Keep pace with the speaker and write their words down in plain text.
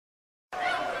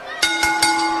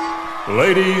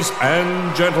Ladies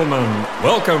and gentlemen,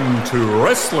 welcome to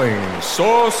Wrestling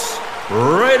Source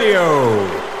Radio.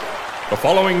 The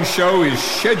following show is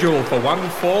scheduled for one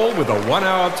fall with a 1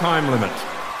 hour time limit.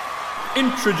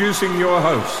 Introducing your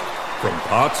host, from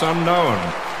parts unknown,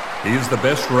 he's the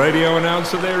best radio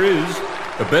announcer there is,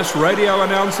 the best radio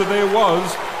announcer there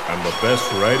was, and the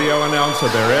best radio announcer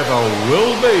there ever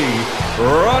will be,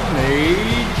 Rodney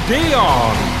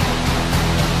Dion.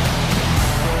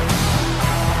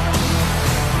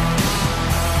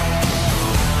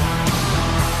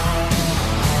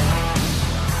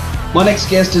 My next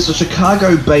guest is a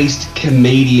Chicago-based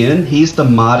comedian. He's the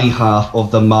Marty half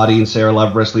of the Marty and Sarah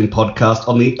Love Wrestling podcast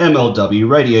on the MLW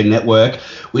Radio Network,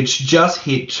 which just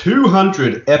hit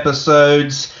 200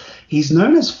 episodes. He's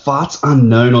known as Farts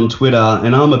Unknown on Twitter,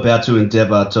 and I'm about to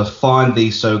endeavour to find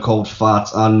these so-called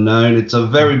Farts Unknown. It's a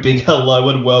very big hello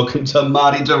and welcome to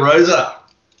Marty DeRosa.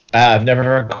 I've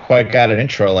never quite got an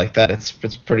intro like that. It's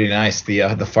pretty nice, the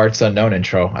Farts Unknown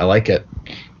intro. I like it.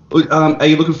 Are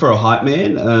you looking for a hype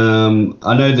man?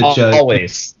 I know that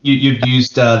always. You've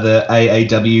used the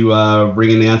AAW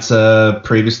ring announcer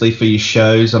previously for your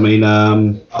shows. I mean,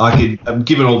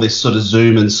 given all this sort of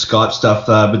Zoom and Skype stuff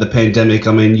with the pandemic,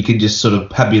 I mean, you could just sort of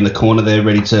have you in the corner there,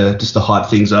 ready to hype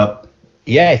things up.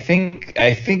 Yeah, I think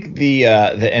the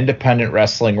independent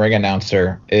wrestling ring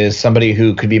announcer is somebody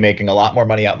who could be making a lot more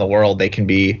money out in the world. They can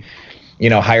be,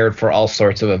 hired for all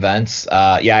sorts of events.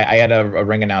 I had a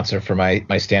ring announcer for my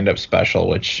stand-up special,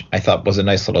 which I thought was a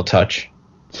nice little touch.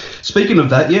 Speaking of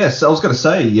that, yes, I was going to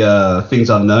say, Things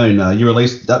Unknown. You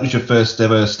released, that was your first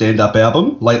ever stand-up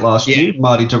album late last year,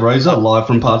 Marty DeRosa, live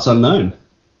from Parts Unknown.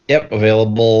 Yep,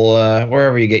 available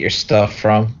wherever you get your stuff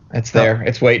from. It's there.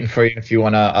 It's waiting for you if you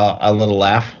want a little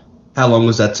laugh. How long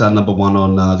was that number one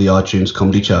on the iTunes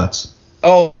comedy charts?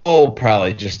 Oh,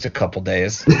 probably just a couple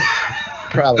days.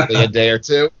 Probably a day or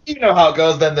two. You know how it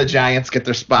goes. Then the Giants get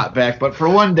their spot back. But for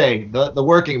one day, the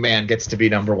working man gets to be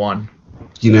number one.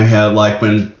 You know how, like,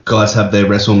 when guys have their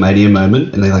WrestleMania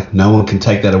moment and they're like, no one can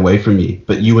take that away from you.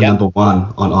 But you were number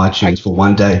one on iTunes for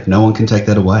one day. No one can take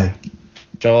that away.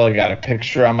 Joel, I got a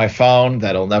picture on my phone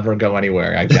that'll never go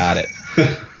anywhere. I got it.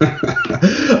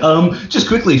 Just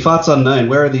quickly, Farts Unknown.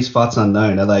 Where are these Farts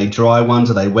Unknown? Are they dry ones?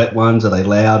 Are they wet ones? Are they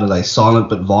loud? Are they silent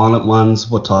but violent ones?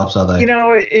 What types are they?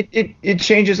 It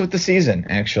changes with the season,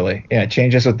 actually. Yeah, it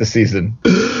changes with the season.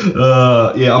 I'm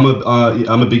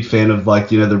a big fan of, like,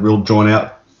 the real drawn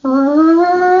out,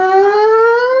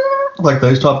 like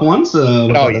those type of ones.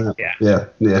 Yeah.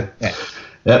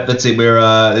 Yep, that's it.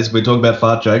 We're talking about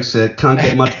fart jokes. Can't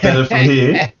get much better from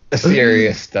here. The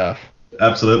serious stuff.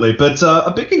 Absolutely. But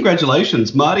a big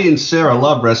congratulations. Marty and Sarah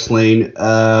Love Wrestling.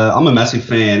 I'm a massive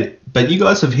fan. But you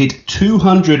guys have hit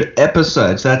 200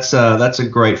 episodes. That's a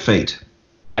great feat.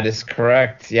 That is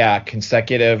correct. Yeah,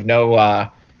 consecutive.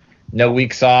 No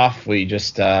weeks off. We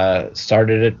just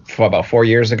started it for about 4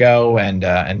 years ago,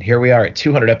 and here we are at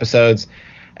 200 episodes.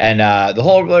 And the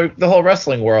whole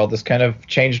wrestling world has kind of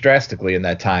changed drastically in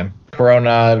that time.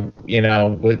 Corona,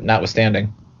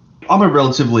 notwithstanding. I'm a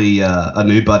relatively a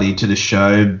new buddy to the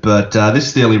show, but this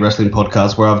is the only wrestling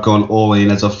podcast where I've gone all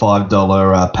in as a $5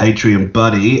 Patreon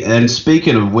buddy. And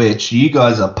speaking of which, you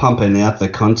guys are pumping out the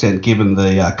content given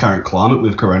the current climate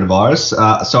with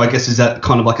coronavirus. So I guess is that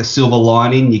kind of like a silver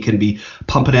lining? You can be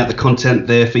pumping out the content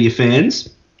there for your fans?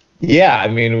 Yeah, I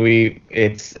mean,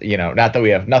 it's not that we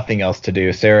have nothing else to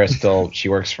do. Sarah she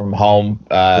works from home,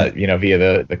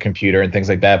 via the computer and things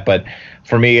like that. But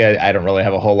for me, I don't really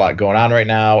have a whole lot going on right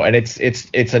now. And it's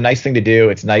a nice thing to do.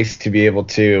 It's nice to be able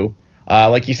to,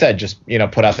 like you said, just,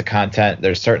 put out the content.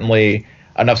 There's certainly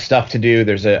enough stuff to do.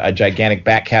 There's a gigantic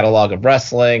back catalog of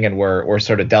wrestling, and we're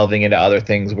sort of delving into other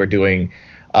things we're doing.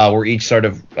 We're each sort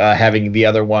of having the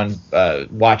other one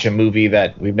watch a movie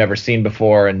that we've never seen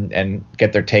before and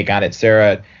get their take on it.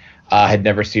 Sarah had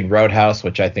never seen Roadhouse,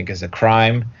 which I think is a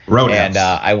crime. Roadhouse. And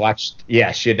I watched,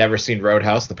 she had never seen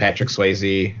Roadhouse, the Patrick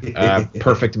Swayze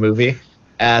perfect movie.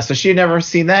 So she had never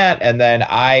seen that. And then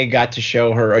I got to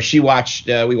show her, or we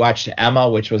watched Emma,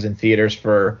 which was in theaters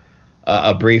for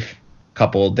a brief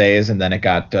couple of days. And then it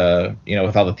got,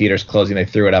 with all the theaters closing, they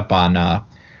threw it up on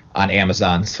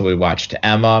Amazon. So we watched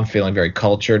Emma. I'm feeling very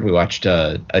cultured. We watched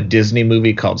a Disney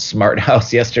movie called Smart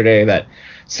House yesterday that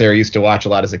Sarah used to watch a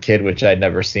lot as a kid, which I'd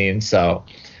never seen. So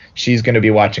she's going to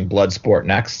be watching Bloodsport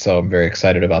next. So I'm very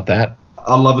excited about that.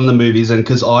 I'm loving the movies, and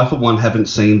because I, for one, haven't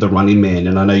seen The Running Man,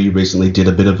 and I know you recently did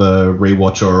a bit of a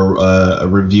rewatch or a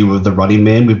review of The Running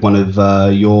Man with one of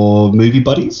your movie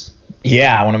buddies.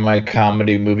 Yeah, one of my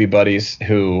comedy movie buddies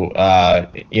who,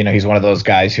 he's one of those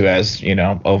guys who has,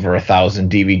 over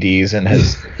 1,000 DVDs, and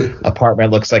his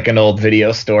apartment looks like an old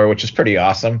video store, which is pretty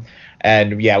awesome.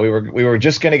 And yeah, we were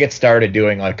just gonna get started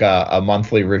doing like a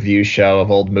monthly review show of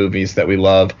old movies that we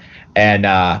love, and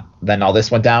then all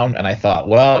this went down, and I thought,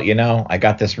 well, I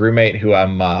got this roommate who who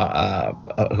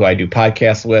I do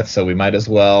podcasts with, so we might as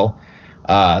well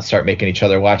start making each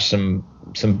other watch some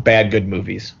bad good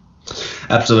movies.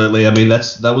 Absolutely. I mean,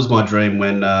 that was my dream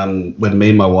when me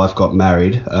and my wife got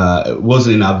married. It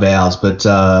wasn't in our vows, but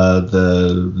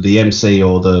the MC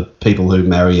or the people who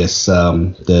marry us,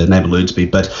 the name eludes me.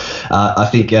 But I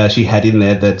think she had in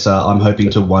there that I'm hoping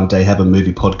to one day have a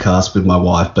movie podcast with my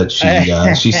wife, but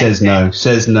she says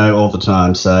no all the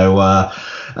time. So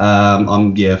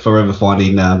I'm forever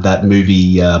finding that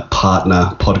movie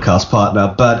podcast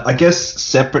partner. But I guess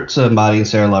separate to Marty and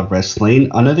Sarah Love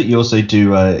Wrestling, I know that you also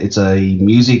do it's a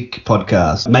music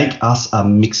podcast, Make Us a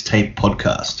Mixtape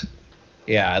Podcast.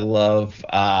 Yeah,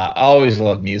 I always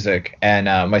love music, and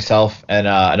myself and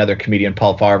another comedian,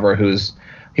 Paul Farver,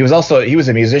 he was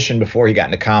a musician before he got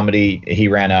into comedy. He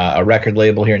ran a record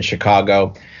label here in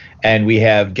Chicago. And we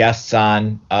have guests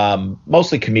on,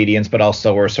 mostly comedians, but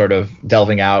also we're sort of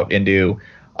delving out into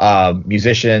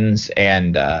musicians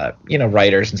and,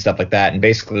 writers and stuff like that. And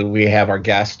basically we have our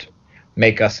guest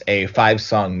make us a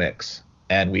 5-song mix.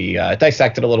 And we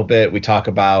dissect it a little bit. We talk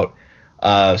about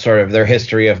sort of their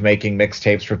history of making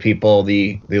mixtapes for people,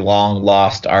 the long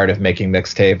lost art of making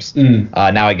mixtapes.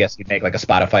 Now I guess you'd make like a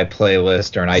Spotify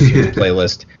playlist or an iTunes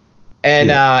playlist.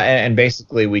 And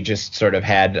basically we just sort of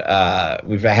have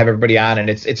everybody on, and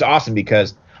it's awesome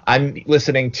because I'm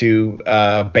listening to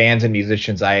bands and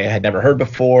musicians I had never heard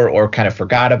before or kind of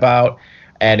forgot about,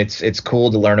 and it's cool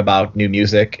to learn about new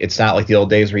music. It's not like the old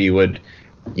days where you would,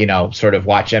 sort of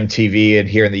watch MTV and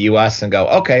here in the US and go,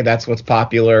 okay, that's what's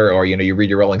popular, or you read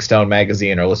your Rolling Stone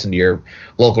magazine or listen to your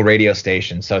local radio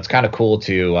station. So it's kind of cool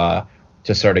to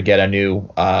sort of get a new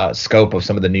scope of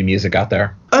some of the new music out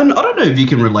there. And I don't know if you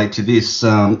can relate to this.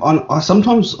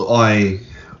 Sometimes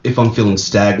if I'm feeling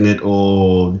stagnant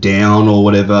or down or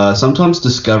whatever, sometimes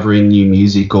discovering new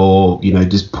music or,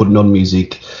 just putting on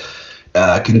music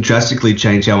can drastically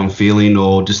change how I'm feeling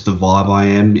or just the vibe I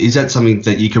am. Is that something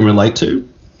that you can relate to?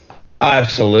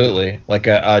 Absolutely. Like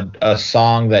a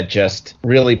song that just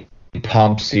really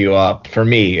pumps you up for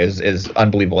me is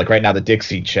unbelievable. Like right now the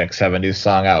Dixie Chicks have a new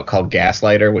song out called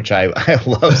Gaslighter, which I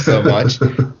love so much.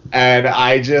 And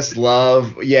I just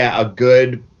love a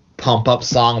good pump up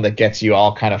song that gets you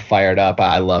all kind of fired up.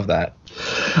 I love that.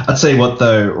 I'd say what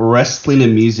though, wrestling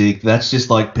and music, that's just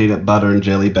like peanut butter and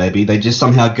jelly, baby. They just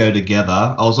somehow go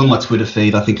together. I was on my Twitter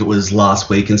feed, I think it was last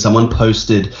week, and someone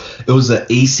posted it was an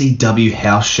ECW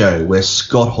house show where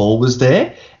Scott Hall was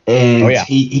there. And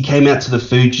he came out to the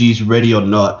Fugees, Ready or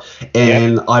Not,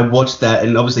 and I watched that,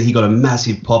 and obviously he got a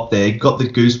massive pop there, got the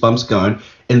goosebumps going,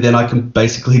 and then I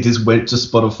basically just went to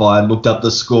Spotify and looked up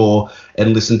the score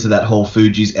and listened to that whole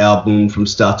Fugees album from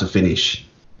start to finish.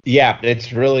 Yeah,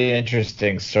 it's really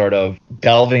interesting sort of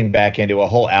delving back into a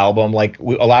whole album. Like a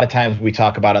lot of times we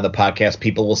talk about on the podcast,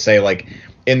 people will say like,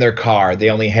 in their car they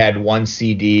only had one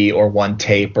CD or one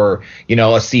tape, or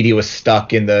a CD was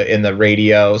stuck in the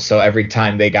radio, so every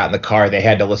time they got in the car they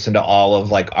had to listen to all of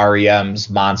like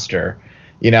REM's Monster,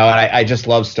 and I just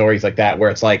love stories like that where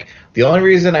it's like the only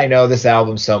reason I know this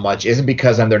album so much isn't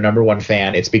because I'm their number one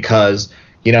fan, it's because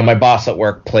my boss at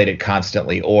work played it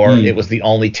constantly, or it was the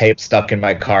only tape stuck in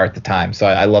my car at the time. So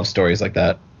I love stories like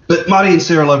that. But Marty and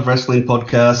Sarah Love Wrestling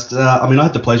podcast, I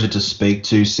had the pleasure to speak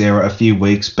to Sarah a few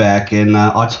weeks back, and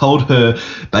I told her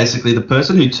basically the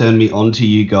person who turned me on to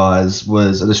you guys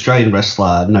was an Australian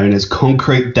wrestler known as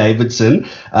Concrete Davidson.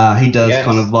 He does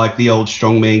kind of like the old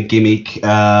strongman gimmick,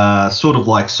 sort of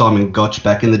like Simon Gotch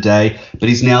back in the day, but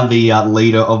he's now the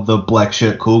leader of the Black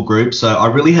Shirt Cool group. So I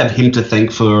really have him to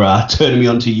thank for turning me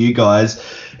on to you guys.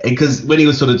 Because when he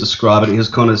was sort of describing it, he was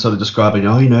kind of sort of describing,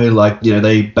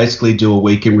 they basically do a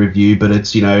week in review, but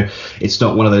it's, it's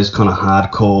not one of those kind of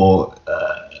hardcore,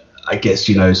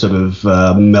 sort of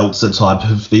Meltzer type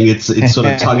of thing. It's sort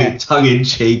of tongue in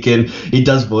cheek, and he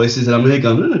does voices, and I'm there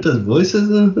going, it does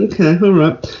voices. Okay, all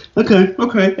right,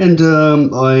 okay. And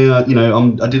I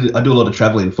do a lot of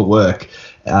traveling for work.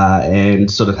 And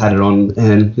sort of had it on,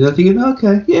 and thinking,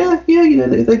 okay,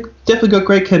 they definitely got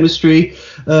great chemistry.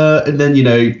 And then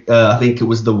I think it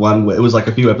was the one where it was like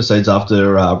a few episodes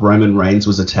after Roman Reigns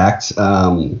was attacked,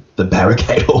 the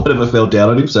barricade or whatever fell down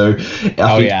on him. So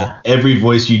I think every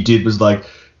voice you did was like,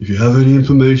 if you have any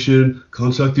information,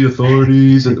 contact the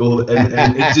authorities, and all. And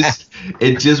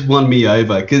it just won me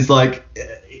over, because like,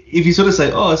 if you sort of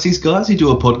say, oh, it's these guys who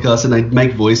do a podcast and they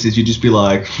make voices, you just be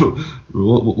like,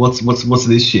 what's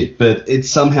this shit? But it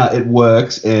somehow it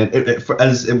works, and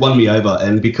it won me over.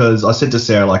 And because I said to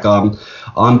Sarah, like,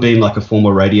 I'm being like a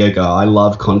former radio guy. I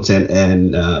love content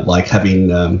and like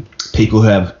having people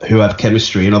who have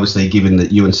chemistry. And obviously, given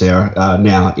that you and Sarah are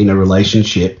now in a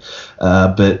relationship,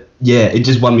 but yeah, it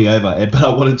just won me over. But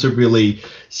I wanted to really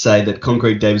say that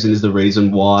Concrete Davison is the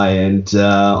reason why, and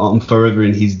I'm forever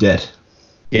in his debt.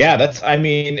 Yeah,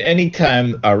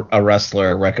 anytime a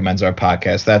wrestler recommends our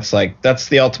podcast, that's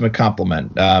the ultimate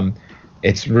compliment.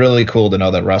 It's really cool to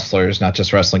know that wrestlers, not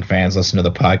just wrestling fans, listen to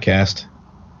the podcast.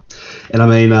 And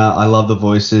I love the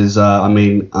voices.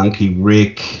 Unky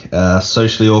Rick,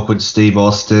 Socially Awkward Steve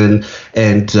Austin,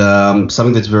 and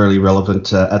something that's very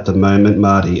relevant at the moment,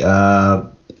 Marty.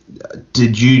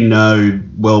 Did you know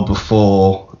well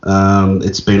before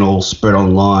it's been all spread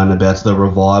online about the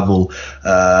Revival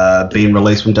being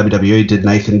released from WWE? Did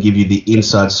Nathan give you the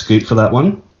inside scoop for that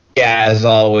one? Yeah, as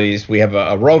always, we have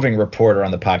a roving reporter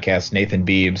on the podcast, Nathan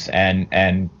Beebs,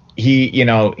 and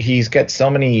he's got so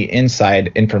many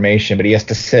inside information, but he has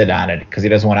to sit on it because he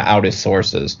doesn't want to out his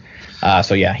sources.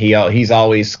 So yeah, he's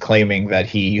always claiming that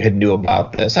he had knew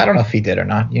about this. I don't know if he did or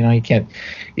not. You can't.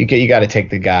 You got to take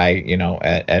the guy,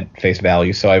 at face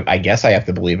value. So I guess I have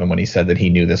to believe him when he said that he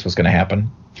knew this was going to happen.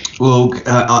 Well,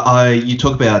 you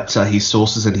talk about his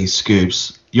sources and his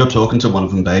scoops. You're talking to one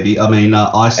of them, baby.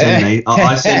 I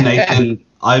send Nathan.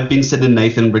 I've been sending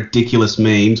Nathan ridiculous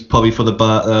memes, probably for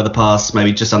the past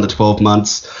maybe just under 12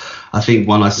 months. I think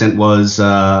one I sent was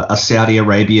a Saudi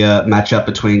Arabia matchup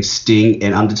between Sting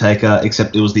and Undertaker,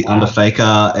 except it was the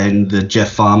Underfaker and the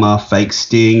Jeff Farmer fake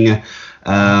Sting.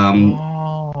 I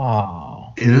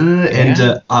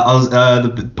was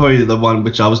probably the one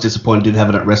which I was disappointed didn't have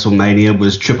it at WrestleMania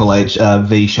was Triple H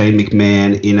v Shane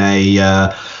McMahon in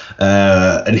a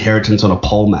inheritance on a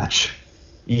pole match.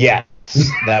 Yeah.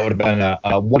 That would have been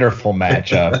a wonderful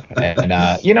matchup.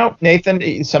 And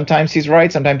Nathan, sometimes he's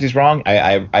right, sometimes he's wrong.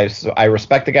 I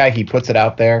respect the guy. He puts it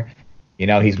out there.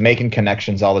 He's making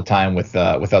connections all the time with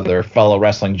other fellow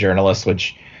wrestling journalists,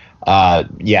 which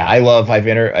I love.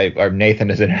 Nathan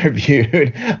has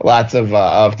interviewed lots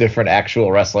of different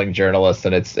actual wrestling journalists,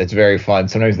 and it's very fun.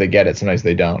 Sometimes they get it, sometimes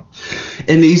they don't.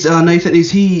 And Nathan,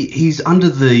 he's under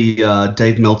the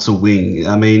Dave Meltzer wing? He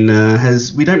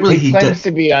claims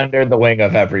to be under the wing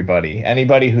of everybody.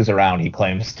 Anybody who's around, he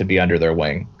claims to be under their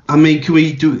wing. Are we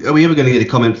ever going to get a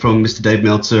comment from Mr. Dave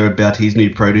Meltzer about his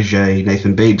new protege,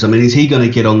 Nathan Beebs? Is he going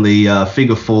to get on the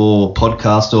Figure 4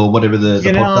 podcast or whatever the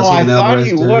podcast? I thought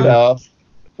he would have.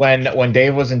 When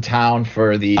Dave was in town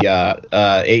for the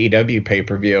AEW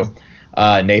pay-per-view,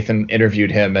 Nathan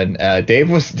interviewed him, and Dave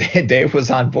was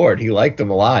on board. He liked him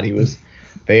a lot.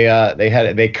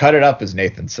 They cut it up, as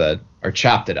Nathan said, or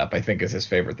chopped it up, I think is his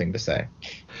favorite thing to say.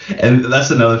 And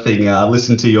that's another thing. I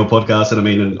listen to your podcast,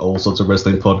 and all sorts of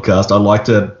wrestling podcasts. I like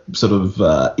to sort of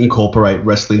incorporate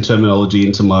wrestling terminology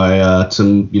into my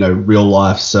real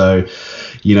life. So,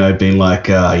 being like,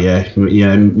 me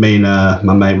and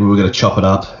my mate, we were going to chop it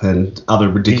up, and other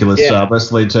ridiculous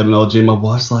wrestling terminology. And my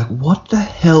wife's like, "What the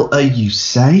hell are you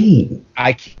saying?"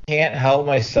 I can't help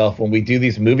myself when we do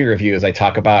these movie reviews. I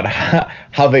talk about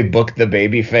how they booked the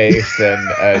baby face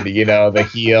and the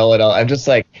heel and all. I'm just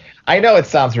like, I know it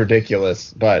sounds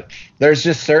ridiculous, but there's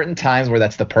just certain times where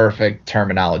that's the perfect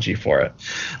terminology for it.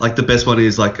 Like the best one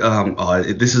is like,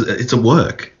 it's a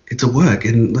work. It's a work.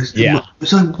 And yeah.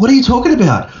 So what are you talking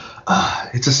about?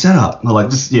 It's a setup. I'm like,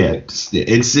 it's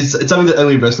something that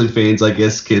only wrestling fans, I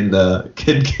guess, can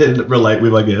relate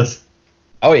with, I guess.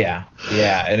 Oh yeah,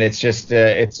 and it's just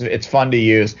it's fun to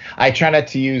use. I try not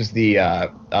to use a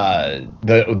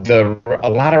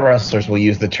lot of wrestlers will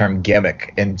use the term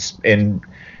gimmick in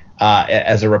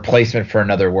as a replacement for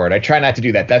another word. I try not to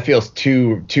do that. That feels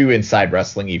too inside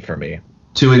wrestling-y for me.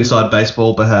 Too inside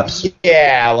baseball, perhaps.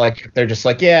 Yeah, like they're just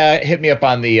like, hit me up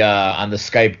on the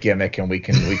Skype gimmick and we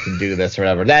can do this or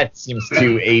whatever. That seems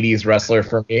too 80s wrestler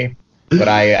for me. But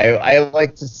I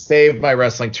like to save my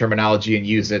wrestling terminology and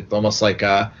use it almost like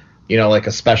a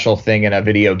special thing in a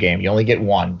video game. You only get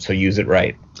one, so use it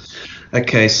right.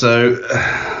 Okay, so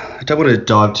I don't want to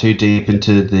dive too deep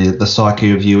into the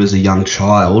psyche of you as a young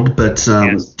child, but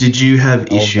yes. Did you have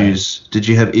issues? Did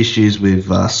you have issues with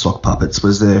sock puppets?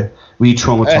 Were you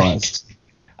traumatized?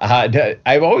 I've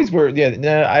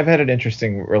had an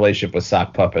interesting relationship with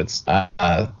sock puppets.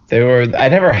 I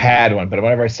never had one, but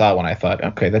whenever I saw one, I thought,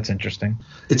 okay, that's interesting.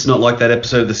 It's not like that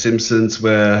episode of The Simpsons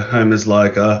where Homer's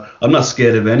like, I'm not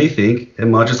scared of anything,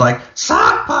 and Marge's like,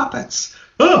 sock puppets.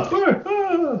 Not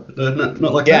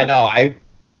like that. Yeah, no,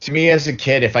 To me as a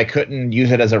kid, if I couldn't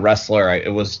use it as a wrestler,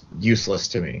 it was useless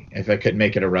to me. If I couldn't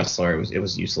make it a wrestler, it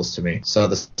was useless to me. So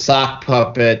the sock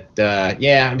puppet,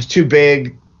 it was too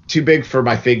big for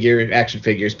my action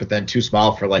figures, but then too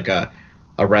small for like a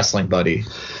wrestling buddy.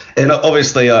 And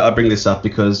obviously, I bring this up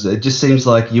because it just seems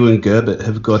like you and Gerbert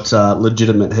have got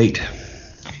legitimate heat.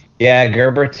 Yeah,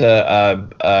 Gerbert's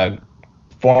a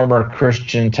former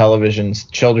Christian children's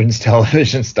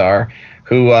television star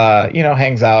who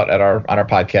hangs out on our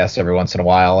podcast every once in a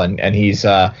while, and he's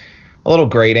a little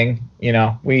grating.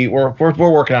 We're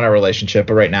working on our relationship,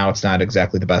 but right now it's not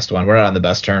exactly the best one. We're not on the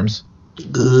best terms.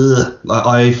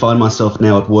 I find myself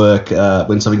now at work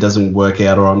when something doesn't work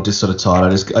out or I'm just sort of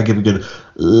tired, I give a good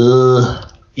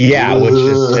yeah, which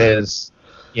is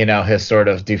his sort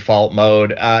of default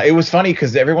mode. It was funny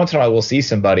because every once in a while we'll see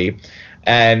somebody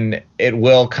and it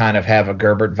will kind of have a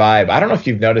Gerbert vibe. I don't know if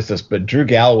you've noticed this, but Drew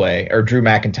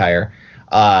McIntyre,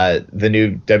 the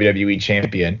new WWE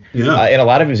champion, in a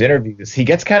lot of his interviews, he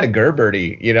gets kind of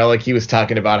Gerbert-y, like he was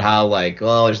talking about how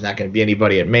there's not going to be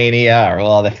anybody at Mania,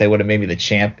 or if they would have made me the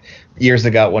champ years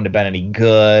ago, it wouldn't have been any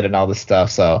good and all this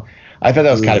stuff. So I thought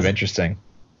that was kind of interesting.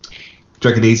 Do you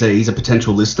reckon he's a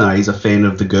potential listener? He's a fan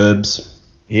of the Gerbs.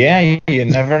 Yeah, you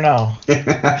never know.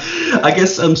 I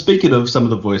guess speaking of some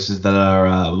of the voices that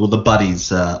are the buddies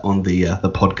on the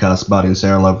podcast, Marty and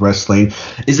Sarah Love Wrestling,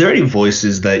 is there any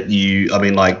voices that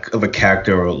of a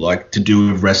character or to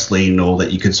do with wrestling, or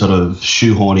that you could sort of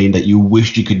shoehorn in that you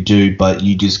wished you could do but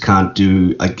you just can't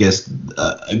do, I guess,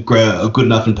 a good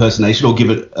enough impersonation or give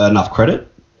it enough credit?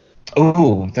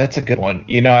 Oh, that's a good one.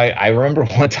 I remember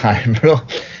one time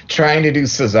trying to do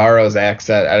Cesaro's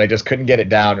accent, and I just couldn't get it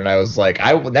down. And I was like,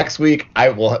 next week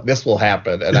this will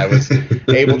happen, and I was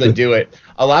able to do it.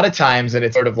 A lot of times, and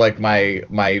it's sort of like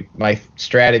my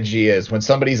strategy is when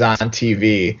somebody's on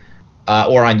TV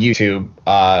or on YouTube,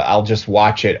 I'll just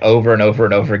watch it over and over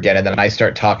and over again, and then I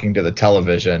start talking to the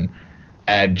television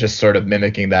and just sort of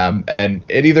mimicking them, and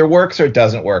it either works or it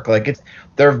doesn't work.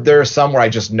 There are some where I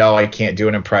just know I can't do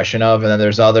an impression of, and then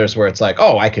there's others where it's like,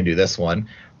 oh, I can do this one.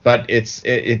 But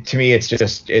to me, it's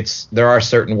just there are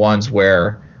certain ones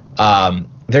where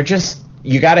they're just,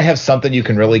 you got to have something you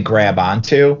can really grab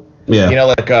onto. Yeah.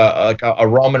 Like a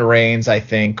Roman Reigns, I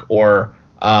think, or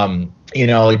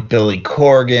like Billy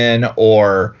Corgan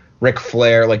or Ric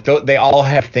Flair. They all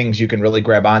have things you can really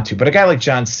grab onto. But a guy like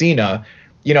John Cena,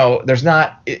 there's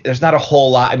not a whole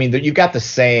lot. I mean, you've got the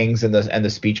sayings and the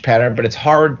speech pattern, but it's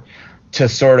hard to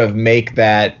sort of make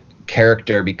that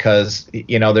character because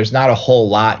there's not a whole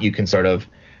lot you can sort of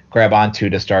grab onto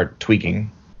to start tweaking.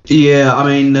 Yeah, I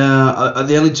mean,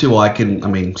 the only two I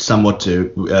can, somewhat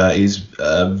do is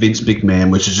Vince McMahon,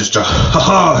 which is just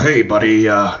hey, buddy,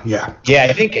 yeah. Yeah,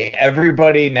 I think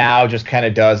everybody now just kind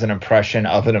of does an impression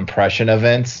of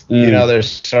Vince.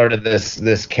 There's sort of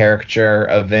this caricature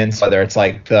of Vince, whether it's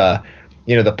like the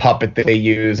puppet that they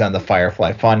use on the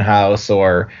Firefly Funhouse,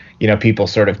 or people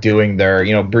sort of doing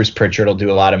their, Bruce Pritchard will do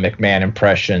a lot of McMahon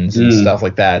impressions and stuff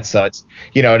like that. So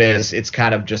it's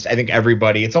kind of just, I think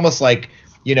everybody, it's almost like,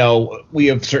 we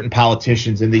have certain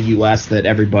politicians in the U.S. that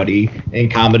everybody in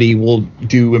comedy will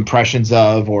do impressions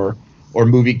of, or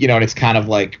movie, and it's kind of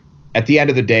like, at the end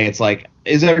of the day, it's like,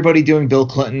 is everybody doing Bill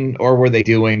Clinton, or were they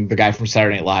doing the guy from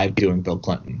Saturday Night Live doing Bill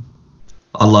Clinton?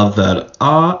 I love that.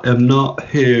 I am not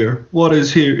here. What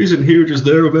is here? Isn't here just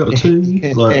there about a tea?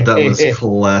 That was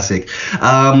classic.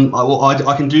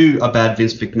 I can do a bad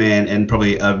Vince McMahon and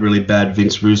probably a really bad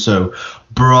Vince Russo.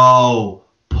 Bro,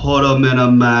 put him in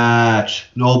a match.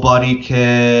 Nobody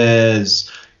cares.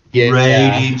 Yeah,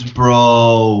 ratings,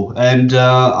 bro. And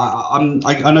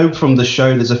I know from the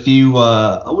show there's a few,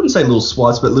 I wouldn't say little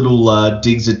swats, but little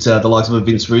digs at the likes of a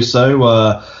Vince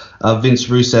Russo. Vince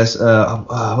Russo's,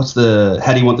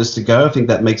 how do you want this to go? I think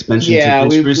that makes mention to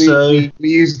Vince Russo. We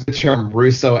use the term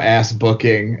Russo ass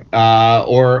booking,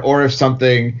 or if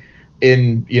something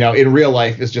in real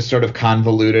life is just sort of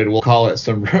convoluted, we'll call it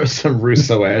some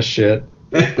Russo ass shit.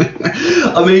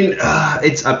 I mean,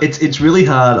 it's really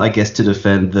hard, I guess, to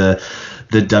defend the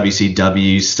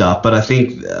WCW stuff, but I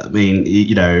think,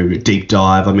 deep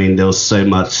dive, there was so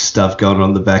much stuff going on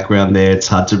in the background there, it's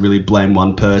hard to really blame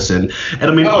one person. And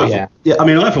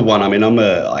I for one, I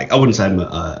wouldn't say I'm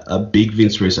a big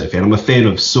Vince Russo fan. I'm a fan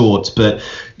of sorts, but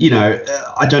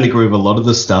I don't agree with a lot of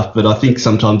the stuff, but I think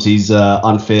sometimes he's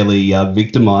unfairly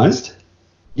victimized.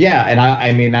 Yeah, and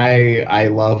I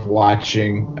love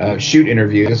watching shoot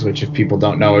interviews, which if people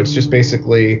don't know, it's just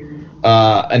basically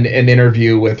an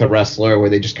interview with a wrestler where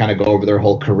they just kind of go over their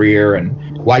whole career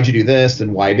and why'd you do this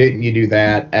and why didn't you do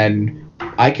that. And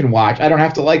I can watch. I don't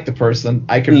have to like the person.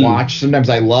 I can watch. Sometimes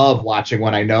I love watching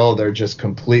when I know they're just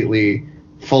completely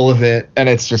full of it, and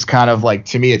it's just kind of like,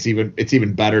 to me, it's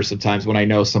even better sometimes when I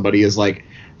know somebody is like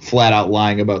flat out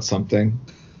lying about something.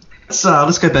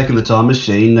 Let's go back in the time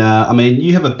machine. I mean,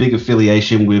 you have a big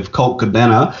affiliation with Colt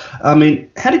Cabana. I mean,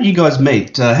 how did you guys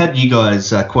meet? How did you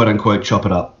guys, quote unquote, chop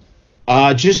it up?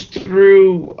 Just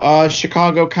through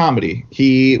Chicago comedy.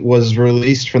 He was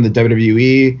released from the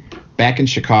WWE back in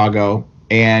Chicago,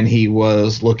 and he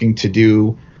was looking to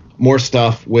do more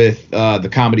stuff with the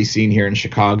comedy scene here in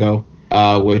Chicago,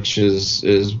 which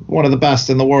is one of the best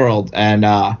in the world. And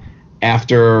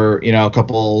after, a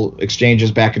couple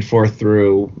exchanges back and forth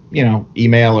through,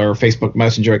 email or Facebook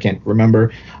Messenger, I can't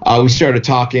remember, we started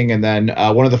talking. And then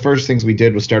one of the first things we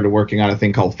did was started working on a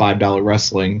thing called $5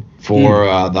 Wrestling for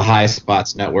the High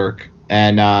Spots Network.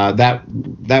 And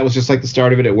that was just like the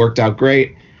start of it. It worked out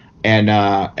great. And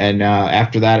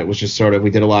after that, it was just sort of,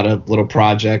 we did a lot of little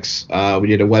projects. We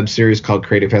did a web series called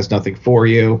Creative Has Nothing For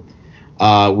You.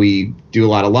 We do a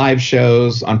lot of live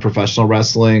shows on professional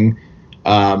wrestling.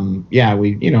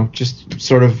 We just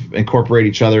sort of incorporate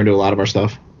each other into a lot of our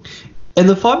stuff. And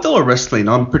the $5 Wrestling,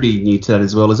 I'm pretty new to that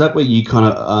as well. Is that where you kind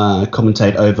of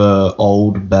commentate over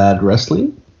old bad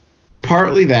wrestling?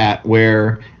 Partly that,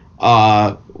 where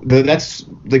that's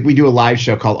like, we do a live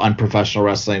show called Unprofessional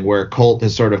Wrestling, where Colt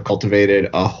has sort of cultivated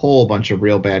a whole bunch of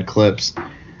real bad clips,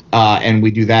 and we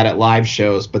do that at live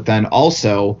shows. But then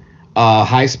also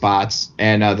High Spots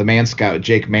and the Man Scout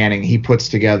Jake Manning, he puts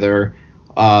together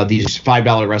these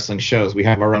 $5 wrestling shows. We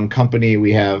have our own company.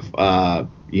 We have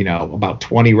about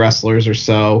 20 wrestlers or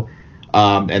so,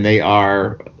 and they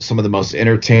are some of the most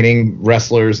entertaining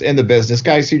wrestlers in the business.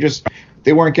 Guys who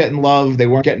they weren't getting love, they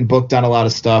weren't getting booked on a lot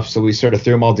of stuff, so we sort of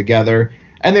threw them all together.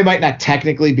 And they might not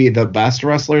technically be the best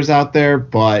wrestlers out there,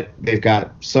 but they've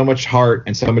got so much heart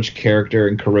and so much character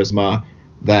and charisma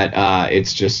that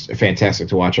it's just fantastic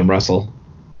to watch them wrestle.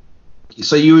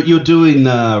 So you're doing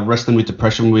Wrestling with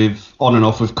Depression with on and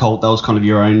off with Colt. That was kind of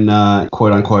your own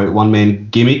quote unquote one man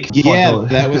gimmick. Yeah,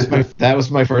 that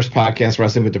was my first podcast,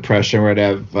 Wrestling with Depression, where I'd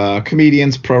have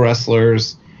comedians, pro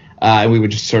wrestlers, and we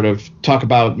would just sort of talk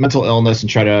about mental illness and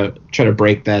try to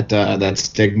break that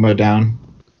stigma down.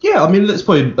 Yeah, I mean, it's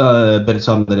probably a better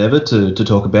time than ever to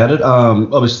talk about it.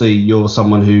 Obviously, you're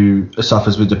someone who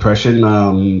suffers with depression,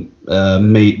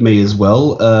 me as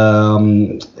well.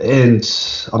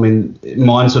 And, I mean,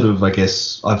 mine sort of, I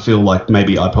guess, I feel like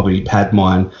maybe I probably had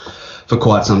mine for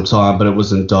quite some time, but it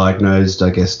wasn't diagnosed,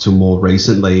 I guess, till more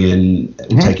recently and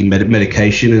taking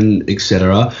medication and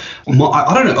etc.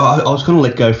 I don't know, I was kind of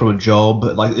let go from a job.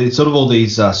 Like, it's sort of all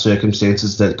these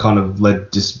circumstances that kind of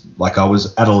led just, like, I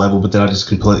was at a level, but then I just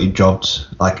completely dropped,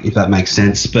 like, if that makes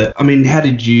sense. But, I mean, how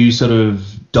did you sort of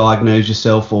diagnose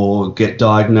yourself or get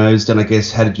diagnosed? And I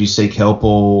guess, how did you seek help,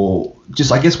 or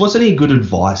just, I guess, what's any good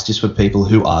advice just for people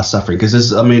who are suffering? Because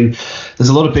there's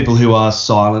a lot of people who are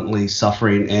silently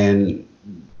suffering, and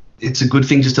it's a good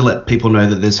thing just to let people know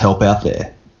that there's help out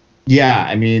there. Yeah,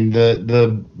 I mean,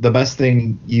 the best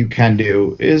thing you can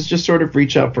do is just sort of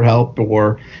reach out for help,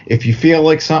 or if you feel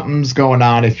like something's going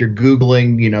on, if you're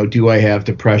Googling, do I have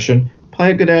depression?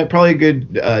 Probably a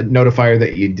good notifier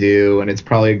that you do, and it's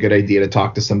probably a good idea to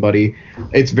talk to somebody.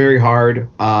 It's very hard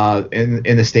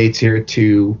in the States here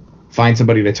to find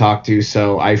somebody to talk to,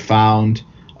 so I found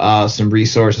some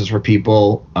resources for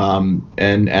people,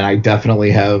 and I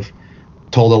definitely have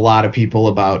told a lot of people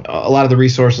about a lot of the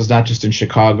resources, not just in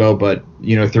Chicago, but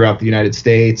throughout the United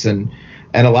States, and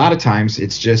a lot of times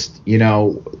it's just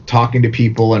talking to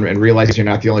people and realizing you're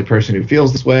not the only person who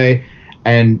feels this way,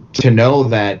 and to know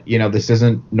that this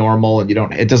isn't normal, and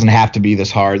it doesn't have to be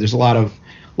this hard. There's a lot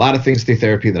of things through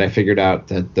therapy that I figured out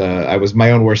that I was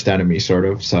my own worst enemy, sort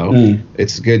of. So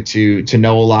it's good to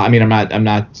know a lot. I mean, I'm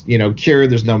not cured.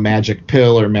 There's no magic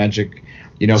pill or magic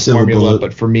formula,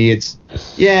 but for me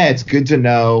it's good to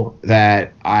know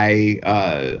that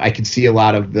I can see a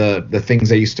lot of the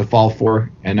things I used to fall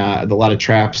for, and a lot of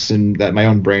traps, and that my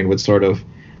own brain would sort of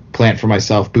plant for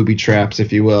myself, booby traps,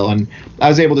 if you will. And I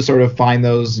was able to sort of find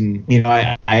those, and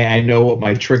I know what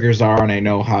my triggers are, and I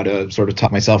know how to sort of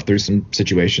talk myself through some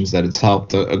situations that it's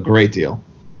helped a great deal.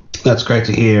 That's great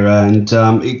to hear. And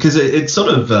because it sort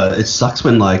of it sucks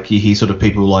when, like, you hear sort of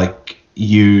people like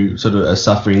you sort of are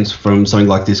suffering from something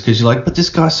like this, because you're like, but this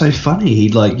guy's so funny. He,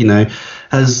 like,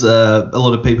 has a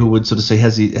lot of people would sort of say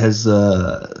has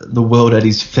the world at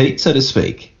his feet, so to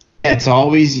speak. It's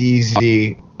always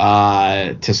easy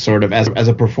to sort of, as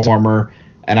a performer,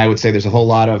 and I would say there's a whole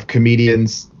lot of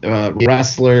comedians,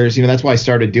 wrestlers, that's why I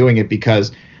started doing it,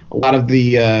 because a lot of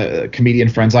the comedian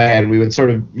friends I had, we would sort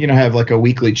of have like a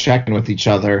weekly check-in with each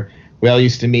other, we all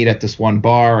used to meet at this one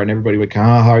bar, and everybody would come,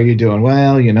 oh, how are you doing?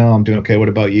 Well, I'm doing okay. What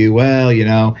about you? Well,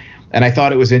 and I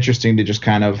thought it was interesting to just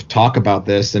kind of talk about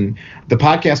this. And the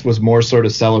podcast was more sort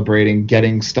of celebrating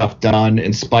getting stuff done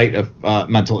in spite of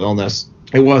mental illness.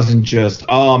 It wasn't just,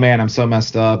 oh man, I'm so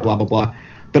messed up, blah, blah, blah.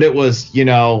 But it was,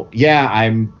 yeah,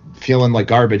 I'm feeling like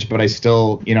garbage, but I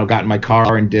still, got in my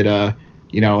car and did a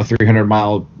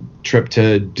 300-mile trip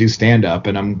to do stand-up,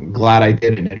 and I'm glad I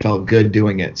did it. It felt good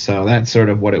doing it. So that's sort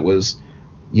of what it was,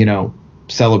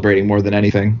 celebrating more than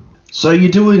anything. So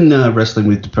you're doing Wrestling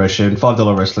with Depression,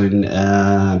 $5 Wrestling,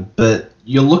 but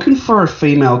you're looking for a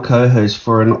female co-host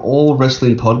for an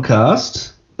all-wrestling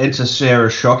podcast. Enter Sarah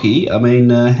Shockey. I mean,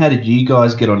 how did you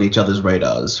guys get on each other's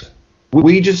radars?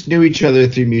 We just knew each other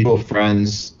through mutual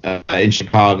friends in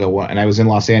Chicago, and I was in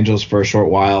Los Angeles for a short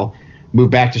while.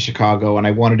 Moved back to Chicago, and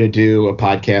I wanted to do a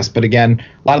podcast. But again,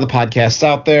 a lot of the podcasts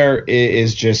out there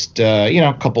is just,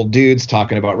 a couple dudes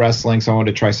talking about wrestling. So I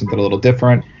wanted to try something a little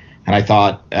different. And I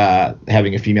thought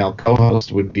having a female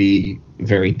co-host would be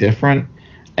very different.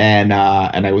 And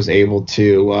I was able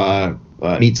to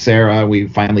meet Sarah. We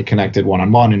finally connected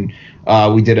one-on-one,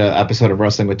 and we did an episode of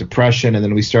Wrestling with Depression. And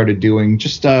then we started doing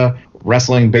just a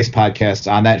wrestling-based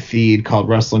podcast on that feed called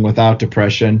Wrestling Without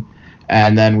Depression.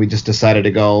 And then we just decided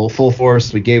to go full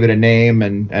force. We gave it a name,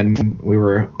 and we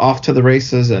were off to the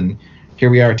races. And here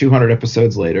we are 200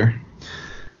 episodes later.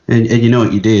 And you know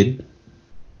what you did?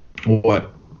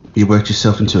 What? You worked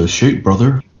yourself into a shoot,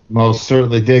 brother. Most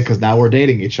certainly did, because now we're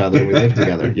dating each other. We live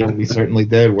together. Yeah, we certainly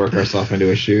did work ourselves into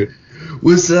a shoot.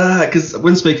 Was because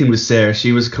when speaking with Sarah,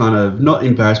 she was kind of not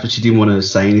embarrassed, but she didn't want to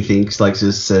say anything because, like, she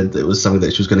said, it was something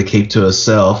that she was going to keep to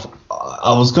herself.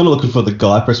 I was kind of looking for the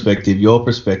guy perspective, your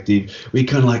perspective. We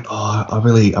kind of like, I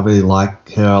really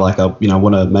like her. Like, I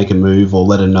want to make a move or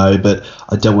let her know, but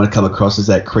I don't want to come across as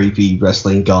that creepy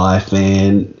wrestling guy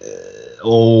fan.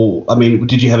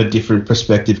 Did you have a different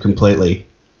perspective completely?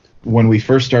 When we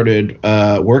first started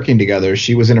working together,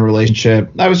 she was in a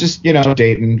relationship. I was just,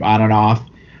 dating on and off.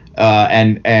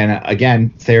 And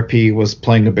again, therapy was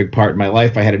playing a big part in my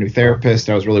life. I had a new therapist.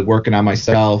 I was really working on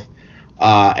myself.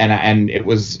 And it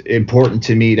was important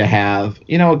to me to have,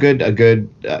 a good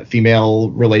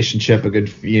female relationship, a good,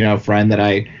 friend that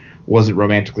I wasn't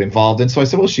romantically involved in. So I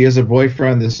said, well, she has a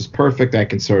boyfriend. This is perfect. I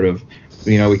can sort of,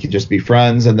 we can just be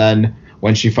friends. And then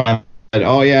when she finally said,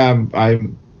 oh yeah,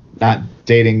 I'm not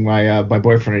dating my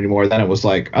boyfriend anymore, then it was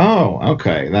like, oh,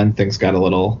 okay. Then things got a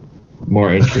little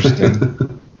more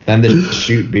interesting. Then the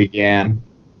shoot began.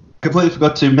 Completely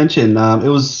forgot to mention, it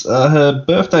was her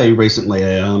birthday recently.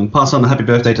 Pass on a happy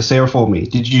birthday to Sarah for me.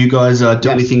 Did you guys do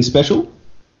anything special?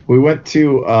 We went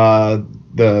to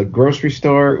the grocery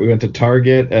store. We went to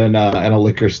Target and a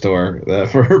liquor store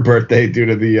for her birthday due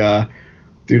to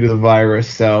the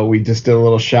virus. So we just did a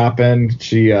little shopping.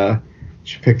 She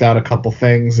picked out a couple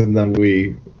things, and then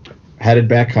we headed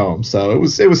back home. So it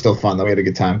was still fun though. We had a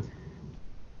good time.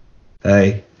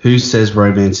 Hey, who says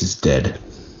romance is dead?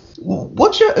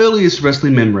 What's your earliest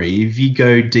wrestling memory? If you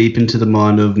go deep into the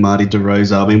mind of Marty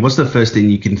DeRosa, what's the first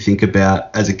thing you can think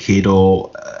about as a kid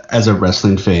or as a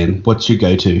wrestling fan? What's your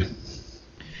go-to?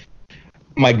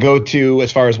 My go-to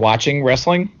as far as watching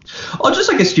wrestling? Oh,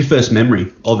 just I guess your first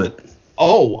memory of it.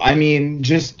 Oh,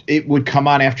 just it would come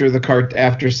on after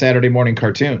Saturday morning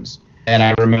cartoons. And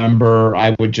I remember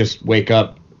I would just wake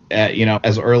up at,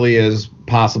 as early as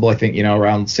possible, I think,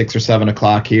 around 6 or 7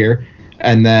 o'clock here.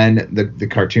 And then the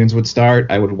cartoons would start.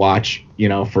 I would watch,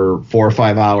 for 4 or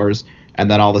 5 hours.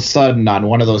 And then all of a sudden on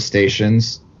one of those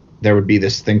stations, there would be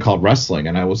this thing called wrestling.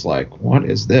 And I was like, what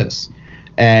is this?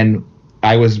 And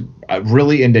I was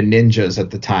really into ninjas at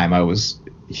the time. I was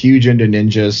huge into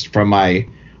ninjas from my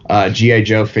G.I.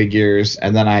 Joe figures.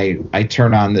 And then I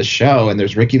turn on this show, and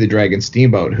there's Ricky the Dragon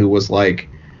Steamboat, who was like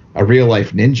a real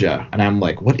life ninja. And I'm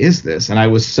like, what is this? And I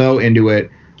was so into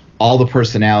it. All the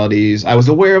personalities. I was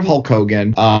aware of Hulk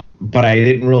Hogan, but I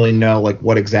didn't really know like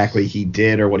what exactly he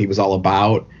did or what he was all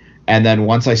about. And then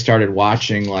once I started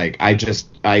watching, like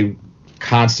I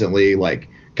constantly like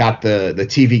got the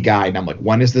TV guide, and I'm like,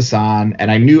 when is this on? And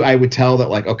I knew I would tell that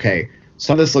like, okay,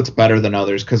 some of this looks better than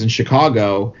others, because in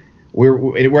Chicago, where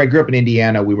I grew up in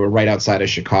Indiana, we were right outside of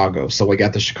Chicago, so we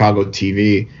got the Chicago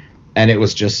TV. And it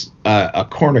was just a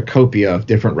cornucopia of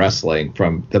different wrestling,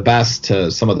 from the best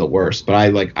to some of the worst. But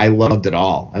I loved it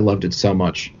all. I loved it so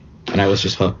much, and I was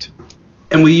just hooked.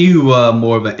 And were you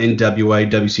more of an NWA,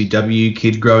 WCW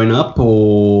kid growing up,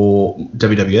 or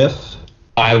WWF?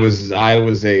 I was an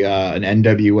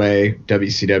NWA,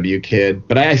 WCW kid,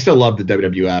 but I still loved the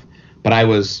WWF. But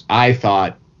I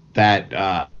thought that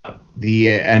the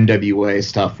NWA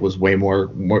stuff was way more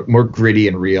gritty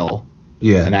and real.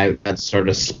 Yeah. And that sort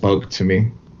of spoke to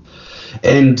me.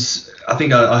 And I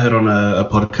think I heard on a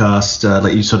podcast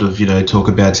that you sort of, talk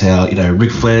about how,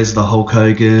 Ric Flair's the Hulk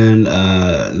Hogan,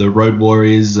 the Road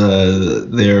Warriors,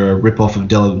 they're a rip-off of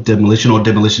Demolition, or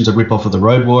Demolition's a rip-off of the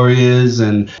Road Warriors.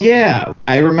 And yeah,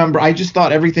 I remember I just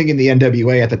thought everything in the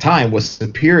NWA at the time was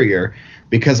superior,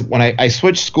 because when I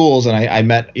switched schools and I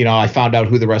met, I found out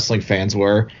who the wrestling fans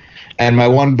were. And my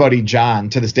one buddy, John,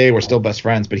 to this day, we're still best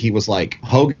friends, but he was like,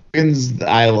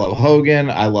 I love Hogan.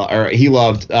 He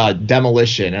loved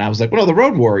Demolition. And I was like, well, no, the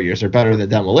Road Warriors are better than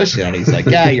Demolition. And he's like,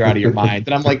 yeah, you're out of your mind.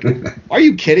 And I'm like, are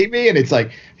you kidding me? And he's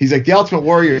like, the Ultimate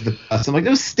Warrior is the best. I'm like,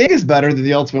 no, Sting is better than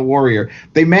the Ultimate Warrior.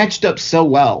 They matched up so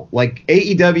well. Like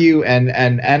AEW and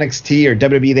NXT or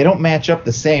WWE, they don't match up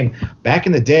the same. Back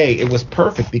in the day, it was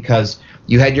perfect because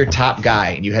you had your top guy,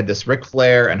 and you had this Ric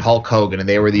Flair and Hulk Hogan, and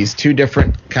they were these two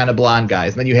different kind of blonde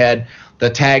guys. And then you had the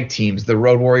tag teams, the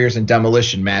Road Warriors and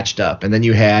Demolition matched up. And then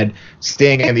you had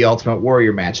Sting and the Ultimate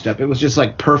Warrior matched up. It was just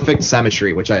like perfect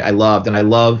symmetry, which I loved. And I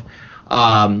love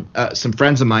some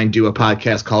friends of mine do a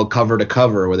podcast called Cover to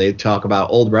Cover, where they talk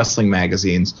about old wrestling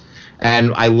magazines.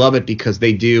 And I love it because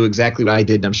they do exactly what I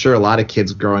did. And I'm sure a lot of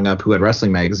kids growing up who had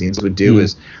wrestling magazines would do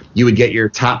is you would get your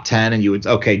top 10 and you would,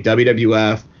 okay,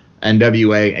 WWF,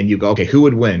 NWA, and you go, okay, who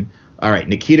would win? All right,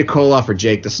 Nikita Koloff or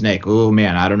Jake the Snake? Oh,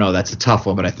 man, I don't know. That's a tough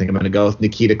one, but I think I'm going to go with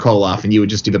Nikita Koloff. And you would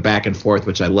just do the back and forth,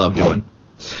 which I love doing.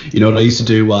 You know what I used to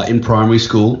do in primary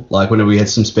school? Like whenever we had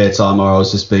some spare time or I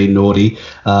was just being naughty,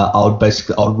 I'd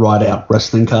write out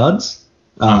wrestling cards.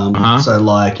 So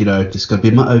like, this is going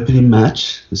to be my opening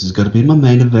match. This is going to be my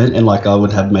main event. And like I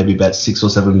would have maybe about 6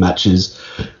 or 7 matches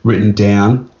written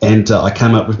down. And I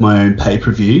came up with my own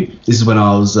pay-per-view. This is when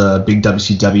I was a big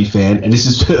WCW fan. And this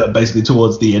is basically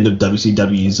towards the end of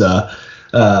WCW's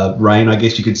reign, I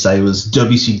guess you could say. It was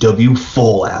WCW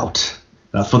Fallout.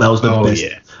 And I thought that was the best.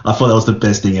 Yeah. I thought that was the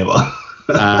best thing ever.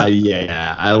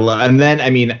 Yeah. And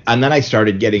then I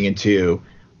started getting into,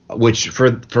 which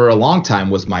for a long time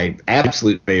was my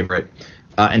absolute favorite,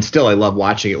 and still I love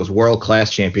watching it, was World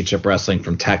Class Championship Wrestling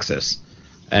from Texas.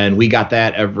 And we got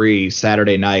that every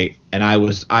Saturday night, and I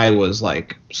was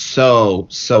like so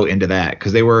into that,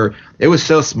 because it was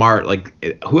so smart.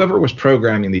 Like whoever was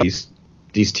programming these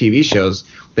TV shows,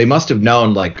 they must have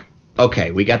known, like,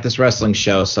 okay, we got this wrestling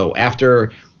show, so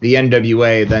after the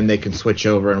NWA, then they can switch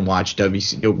over and watch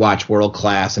World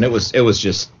Class. And it was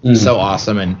just so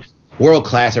awesome. And World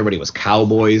Class, everybody was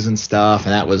cowboys and stuff,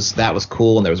 and that was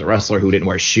cool. And there was a wrestler who didn't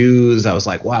wear shoes. I was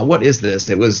like, wow, what is this?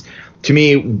 It was, to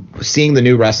me, seeing the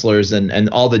new wrestlers and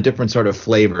all the different sort of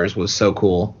flavors was so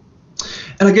cool.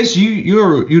 And I guess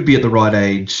you'd be at the right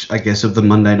age, I guess, of the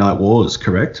Monday Night Wars,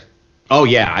 correct? Oh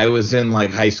yeah, I was in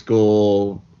like high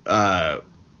school. The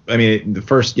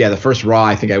first Raw,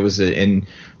 I think I was in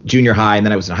junior high, and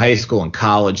then I was in high school and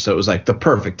college, so it was like the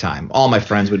perfect time. All my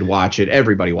friends would watch it.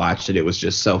 Everybody watched it. It was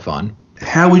just so fun.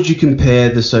 How would you compare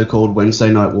the so-called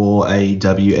Wednesday Night War,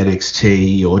 AEW,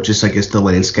 NXT, or just, I guess, the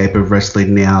landscape of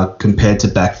wrestling now compared to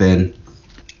back then?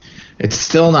 It's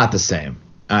still not the same.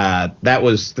 That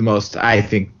was the most, I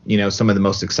think, some of the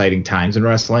most exciting times in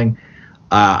wrestling.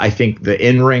 I think the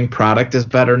in-ring product is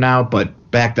better now, but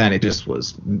back then it just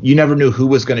was, you never knew who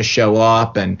was going to show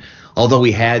up. And although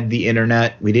we had the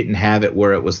internet, we didn't have it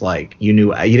where it was like you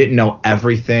didn't know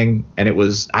everything. And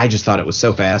I just thought it was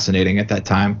so fascinating at that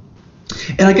time.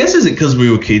 And I guess is it because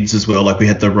we were kids as well, like we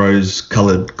had the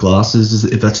rose-colored glasses,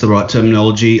 if that's the right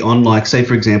terminology, on, like, say,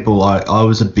 for example, I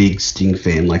was a big Sting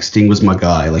fan. Like, Sting was my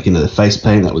guy. Like, the face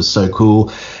paint, that was so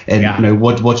cool. And,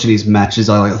 watching his matches,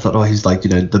 I thought, oh, he's like,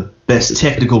 the best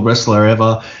technical wrestler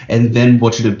ever. And then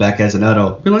watching it back as an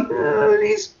adult, you're like,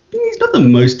 he's not the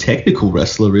most technical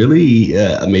wrestler, really.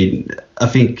 I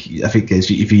think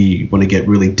if you want to get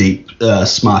really deep,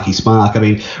 smarky smark,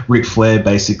 Ric Flair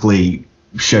basically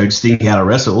showed Sting how to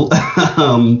wrestle.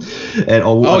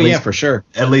 For sure.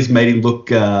 At least made him look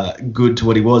good to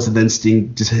what he was, and then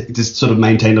Sting just sort of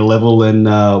maintained a level and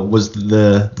was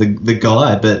the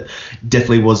guy, but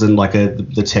definitely wasn't like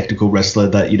the technical wrestler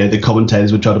that the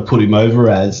commentators would try to put him over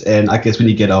as. And I guess when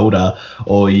you get older,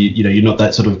 or you're not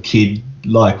that sort of kid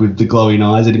like with the glowing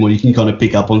eyes anymore, you can kind of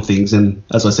pick up on things and,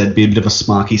 as I said, be a bit of a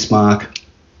smarky smark.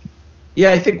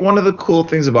 Yeah, I think one of the cool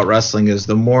things about wrestling is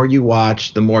the more you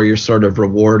watch, the more you're sort of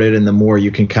rewarded, and the more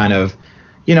you can kind of,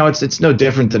 it's no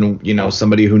different than,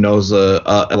 somebody who knows a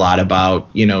lot about,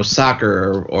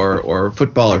 soccer or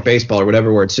football or baseball or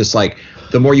whatever, where it's just like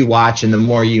the more you watch and the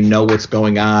more you know what's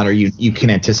going on, or you can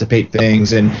anticipate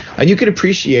things, and you can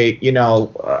appreciate,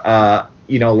 a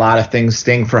lot of things.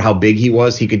 Sting, for how big he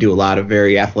was, he could do a lot of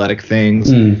very athletic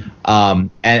things. And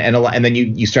then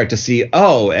you start to see,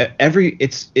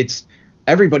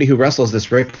 everybody who wrestles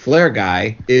this Ric Flair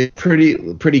guy is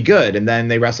pretty good, and then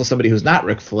they wrestle somebody who's not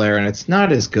Ric Flair, and it's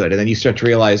not as good, and then you start to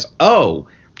realize, oh,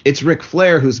 it's Ric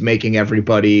Flair who's making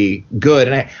everybody good.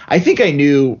 And I think I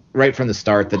knew right from the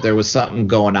start that there was something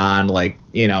going on, like,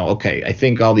 okay, I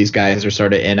think all these guys are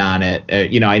sort of in on it.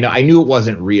 I knew it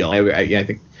wasn't real. I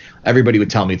think everybody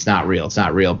would tell me it's not real,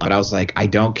 but I was like, I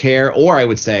don't care. Or I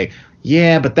would say,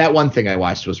 yeah, but that one thing I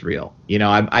watched was real.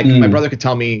 My brother could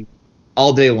tell me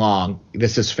all day long,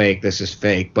 this is fake,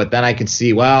 but then I could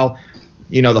see, well,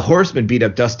 the Horsemen beat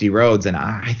up Dusty Rhodes, and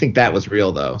I think that was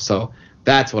real though. So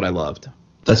that's what I loved.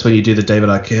 That's when you do the David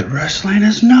Arquette, wrestling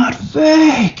is not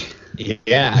fake.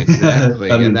 Yeah, exactly.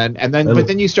 and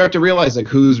then you start to realize like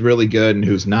who's really good and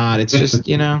who's not. It's just,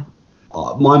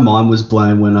 My mind was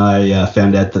blown when I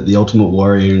found out that the Ultimate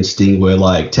Warrior and Sting were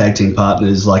like tag team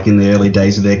partners, like in the early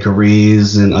days of their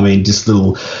careers. And I mean, just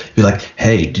be like,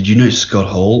 hey, did you know Scott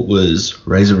Hall was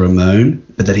Razor Ramon,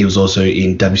 but that he was also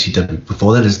in WCW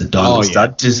before that as the Diamond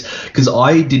Stud? Just because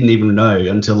I didn't even know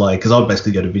until because I would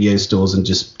basically go to video stores and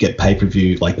just get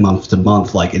pay-per-view like month to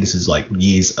month, and this is like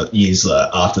years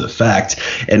after the fact,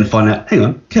 and find out, hang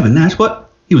on, Kevin Nash,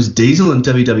 what? He was Diesel in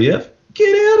WWF?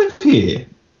 Get out of here.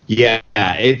 Yeah,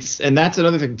 and that's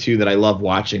another thing too that I love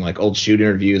watching, like old shoot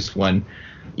interviews when,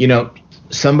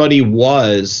 somebody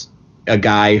was a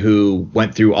guy who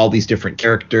went through all these different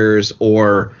characters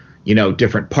or,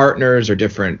 different partners or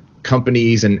different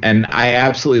companies, and I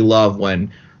absolutely love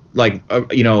when, like,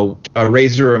 a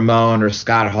Razor Ramon or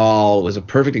Scott Hall was a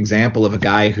perfect example of a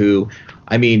guy who,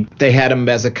 I mean, they had him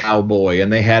as a cowboy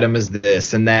and they had him as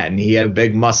this and that, and he had a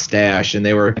big mustache, and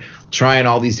they were trying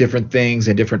all these different things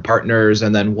and different partners,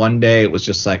 and then one day it was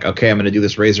just like, okay, I'm going to do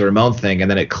this Razor Ramon thing, and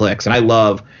then it clicks. And I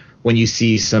love when you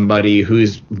see somebody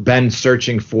who's been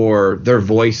searching for their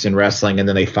voice in wrestling and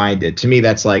then they find it. To me,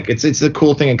 that's like, it's a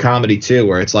cool thing in comedy too,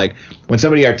 where it's like when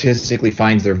somebody artistically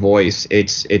finds their voice,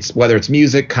 it's whether it's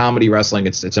music, comedy, wrestling,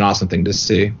 it's an awesome thing to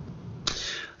see.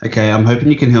 Okay, I'm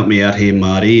hoping you can help me out here,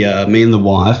 Marty. Me and the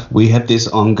wife, we have this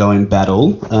ongoing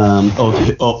battle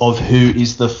of who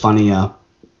is the funnier.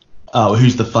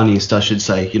 Who's the funniest, I should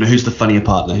say. Who's the funnier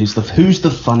partner? Who's the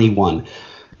funny one?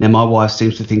 Now, my wife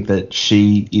seems to think that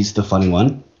she is the funny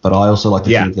one, but I also like to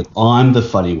think that I'm the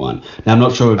funny one. Now, I'm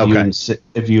not sure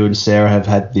if you and Sarah have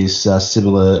had this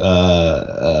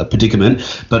similar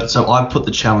predicament, but so I've put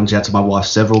the challenge out to my wife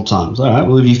several times. All right,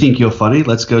 well, if you think you're funny,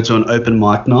 let's go to an open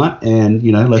mic night and,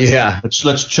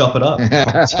 let's chop it up,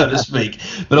 so to speak.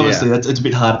 But obviously, it's a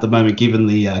bit hard at the moment given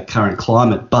the current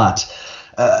climate, but...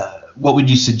 what would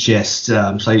you suggest?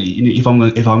 If I'm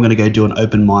going to go do an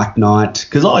open mic night,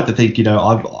 because I like to think,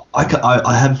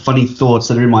 I have funny thoughts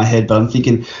that are in my head, but I'm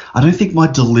thinking I don't think my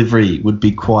delivery would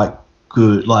be quite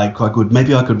good.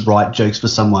 Maybe I could write jokes for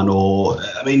someone, or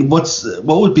I mean, what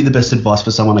would be the best advice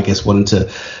for someone, I guess, wanting to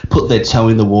put their toe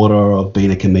in the water of being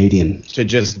a comedian? To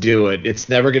just do it. It's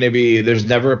never going to be. There's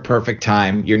never a perfect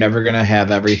time. You're never going to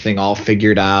have everything all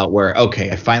figured out. Where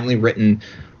I finally written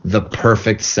the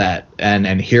perfect set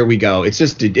and here we go. It's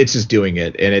just doing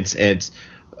it, and it's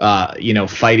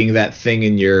fighting that thing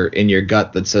in your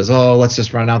gut that says, oh, let's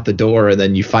just run out the door, and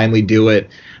then you finally do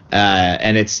it,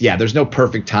 and there's no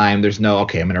perfect time. There's no,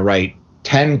 okay, I'm gonna write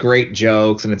 10 great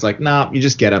jokes, and it's like, no, you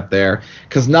just get up there,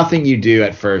 because nothing you do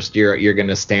at first you're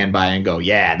gonna stand by and go,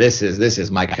 yeah, this is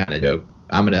my kind of joke.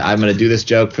 I'm gonna do this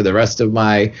joke for the rest of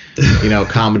my,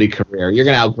 comedy career. You're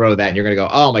gonna outgrow that, and you're gonna go,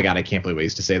 oh my god, I can't believe I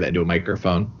used to say that into a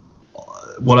microphone.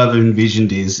 What I've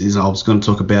envisioned is I was going to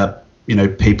talk about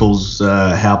people's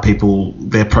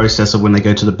their process of when they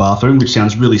go to the bathroom, which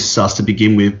sounds really sus to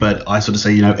begin with, but I sort of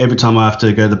say, every time I have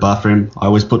to go to the bathroom, I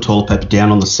always put toilet paper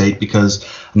down on the seat because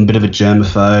I'm a bit of a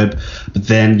germaphobe. But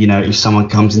then, if someone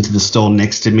comes into the stall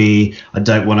next to me, I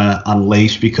don't want to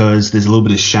unleash, because there's a little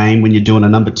bit of shame when you're doing a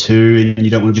number two and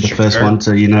you don't want to be the first one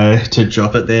to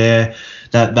drop it there.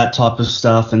 That type of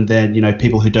stuff. And then,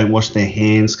 people who don't wash their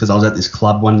hands, because I was at this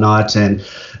club one night and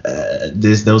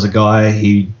there was a guy,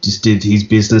 he just did his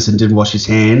business and didn't wash his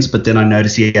hands, but then I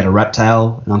noticed he had a rat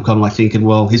tail, and I'm kind of like thinking,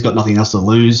 well, he's got nothing else to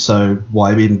lose, so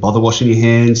why even bother washing your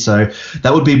hands? So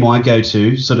that would be my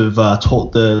go-to, sort of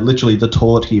literally the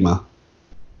toilet humor.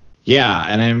 Yeah,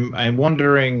 and I'm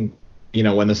wondering,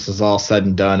 when this is all said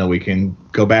and done and we can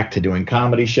go back to doing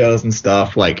comedy shows and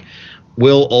stuff, like,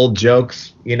 will old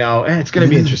jokes, it's going to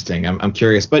be interesting. I'm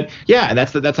curious, but yeah, and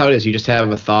that's how it is. You just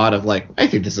have a thought of like, I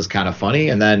think this is kind of funny,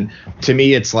 and then to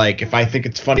me, it's like if I think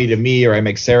it's funny to me or I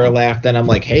make Sarah laugh, then I'm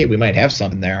like, hey, we might have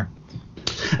something there.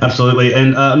 Absolutely.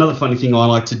 And another funny thing I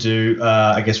like to do,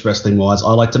 I guess wrestling-wise,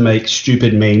 I like to make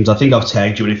stupid memes. I think I've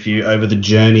tagged you in a few over the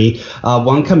journey.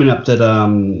 One coming up that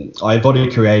I've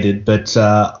already created, but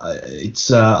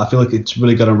it's I feel like it's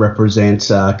really going to represent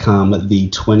come the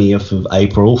 20th of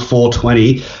April,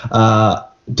 420.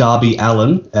 Darby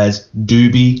Allin as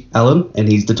Doobie Allen, and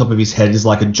the top of his head is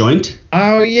like a joint.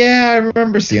 Oh yeah, I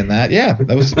remember seeing that. Yeah,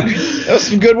 that was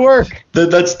some good work.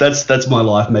 That's my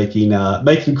life,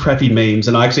 making crappy memes,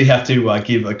 and I actually have to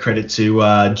give a credit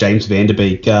to James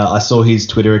Vanderbeek. I saw his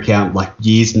Twitter account like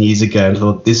years and years ago, and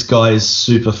thought this guy is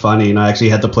super funny. And I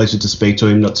actually had the pleasure to speak to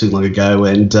him not too long ago,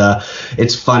 and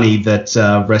it's funny that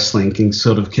wrestling can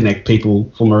sort of connect people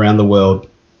from around the world.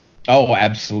 Oh,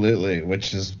 absolutely,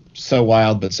 which is so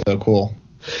wild but so cool.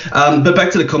 But back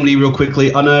to the comedy real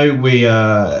quickly. I know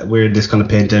we're in this kind of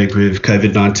pandemic with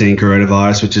COVID-19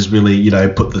 coronavirus, which has really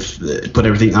put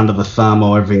everything under the thumb,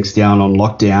 or everything's down on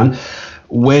lockdown.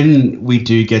 When we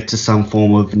do get to some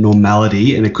form of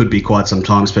normality, and it could be quite some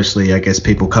time, especially I guess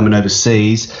people coming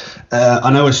overseas.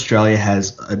 I know Australia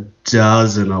has a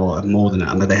dozen or more than that.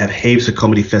 I mean, they have heaps of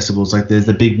comedy festivals. Like there's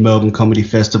the big Melbourne Comedy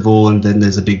Festival, and then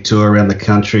there's a big tour around the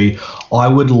country. I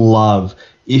would love,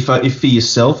 if for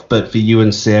yourself, but for you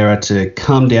and Sarah, to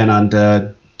come down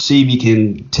under, see if you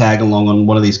can tag along on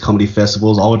one of these comedy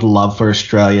festivals. I would love for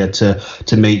Australia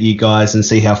to meet you guys and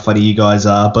see how funny you guys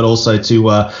are, but also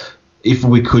to if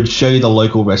we could show you the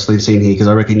local wrestling scene here, because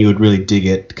I reckon you would really dig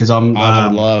it. Because I would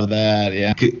love that,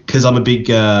 yeah. Because I'm a big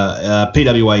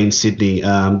PWA in Sydney.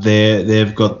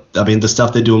 They've got, I mean, the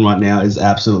stuff they're doing right now is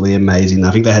absolutely amazing.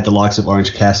 I think they had the likes of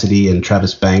Orange Cassidy and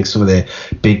Travis Banks for their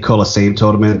big Coliseum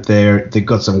tournament. They've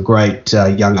got some great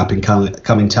young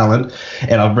up-and-coming talent.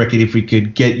 And I reckon if we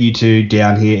could get you two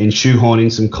down here and shoehorn in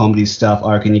some comedy stuff,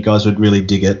 I reckon you guys would really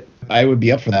dig it. I would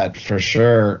be up for that for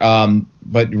sure.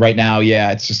 But right now,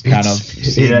 yeah, it's just kind of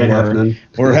seeing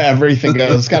where everything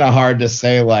goes. It's kind of hard to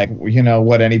say, like,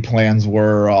 what any plans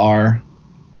were or are.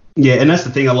 Yeah, and that's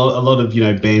the thing. A lot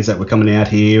of bands that were coming out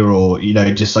here, or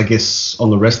just I guess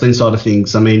on the wrestling side of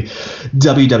things. I mean,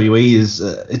 WWE is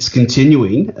it's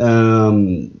continuing,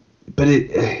 but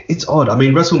it's odd. I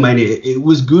mean, WrestleMania, it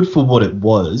was good for what it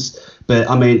was, but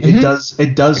I mean,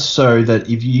 it does so that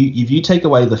if you take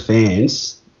away the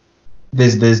fans,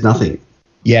 there's nothing.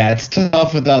 Yeah, it's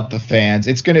tough without the fans.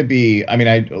 It's going to be, I mean,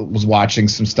 I was watching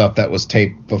some stuff that was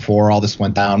taped before all this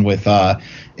went down with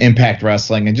Impact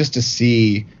Wrestling, and just to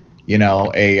see,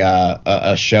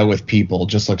 a show with people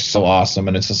just looks so awesome.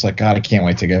 And it's just like, God, I can't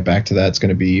wait to get back to that. It's going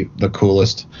to be the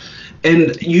coolest.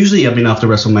 And usually, I mean, after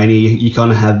WrestleMania, you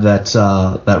kind of have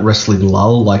that wrestling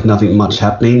lull, like nothing much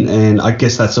happening. And I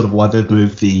guess that's sort of why they've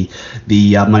moved the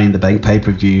Money in the Bank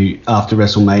pay-per-view after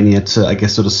WrestleMania to, I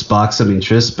guess, sort of spark some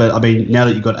interest. But I mean, now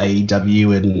that you've got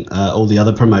AEW and all the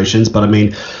other promotions, but I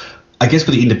mean, I guess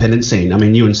for the independent scene, I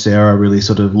mean, you and Sarah are really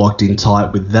sort of locked in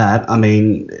tight with that. I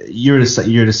mean, you're in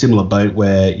a similar boat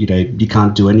where you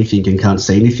can't do anything and can't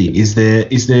see anything. Is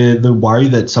there the worry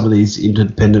that some of these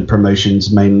independent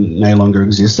promotions may no longer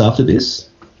exist after this?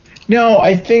 No,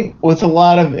 I think with a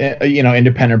lot of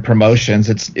independent promotions,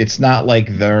 it's not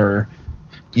like they're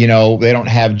they don't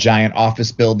have giant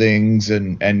office buildings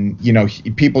and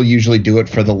people usually do it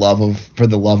for the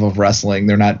love of wrestling.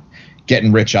 They're not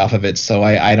getting rich off of it, so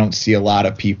I don't see a lot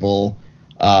of people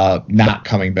not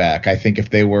coming back. I think if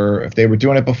they were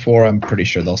doing it before, I'm pretty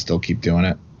sure they'll still keep doing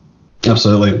it.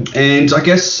 Absolutely. And I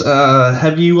guess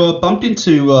have you bumped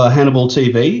into Hannibal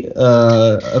TV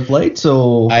of late,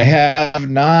 or? I have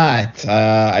not.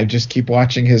 I just keep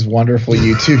watching his wonderful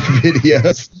YouTube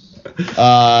videos.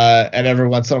 And every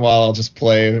once in a while I'll just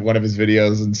play one of his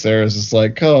videos and Sarah's just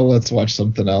like, oh, let's watch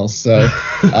something else. So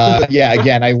yeah,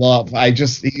 again,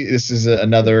 this is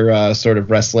another sort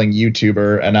of wrestling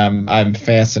YouTuber, and I'm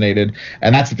fascinated.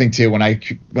 And that's the thing too, when I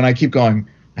keep going,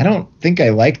 I don't think I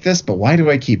like this, but why do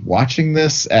I keep watching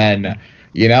this? And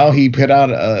he put out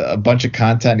a bunch of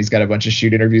content. He's got a bunch of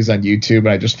shoot interviews on YouTube, and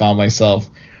I just found myself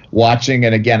watching,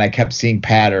 and again, I kept seeing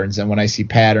patterns, and when I see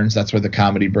patterns, that's where the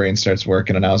comedy brain starts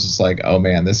working, and I was just like, oh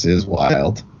man, this is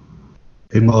wild.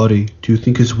 Hey Marty, do you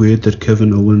think it's weird that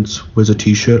Kevin Owens wears a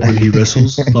t-shirt when he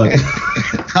wrestles? Like,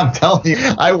 I'm telling you,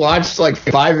 I watched like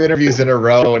 5 interviews in a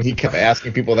row, and he kept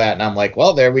asking people that, and I'm like,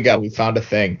 well, there we go, we found a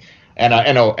thing, and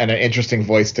an interesting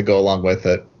voice to go along with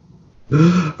it.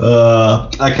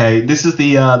 Okay, this is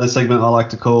the segment I like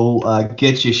to call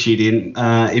Get Your Shit In.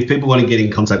 If people want to get in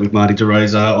contact with Marty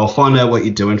DeRosa or find out what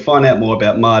you're doing, find out more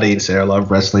about Marty and Sarah Love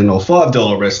Wrestling, or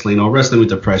 $5 Wrestling, or Wrestling with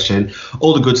Depression,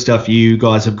 all the good stuff you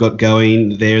guys have got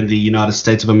going there in the United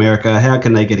States of America, how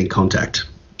can they get in contact?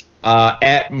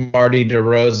 At Marty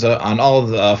DeRosa on all of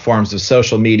the forms of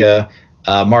social media.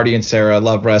 Marty and Sarah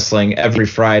Love Wrestling every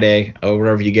Friday,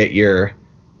 wherever you get your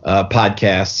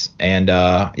podcasts. And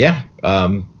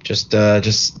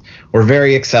just we're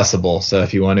very accessible. So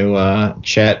if you want to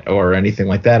chat or anything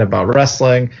like that about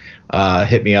wrestling,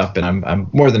 hit me up, and I'm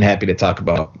more than happy to talk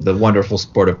about the wonderful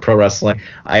sport of pro wrestling.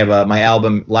 I have my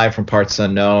album Live from Parts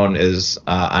Unknown is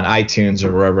on iTunes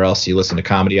or wherever else you listen to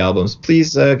comedy albums.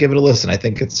 Please give it a listen. I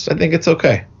think it's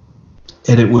okay.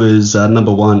 And it was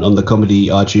number one on the comedy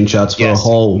iTunes charts for a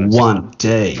whole one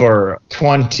day. For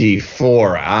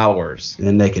 24 hours.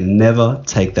 And they can never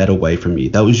take that away from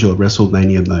you. That was your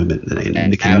WrestleMania moment.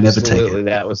 And they can never take it.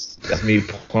 That's me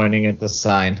pointing at the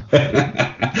sign.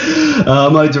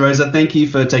 Marty DeRosa, thank you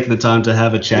for taking the time to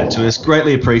have a chat to us.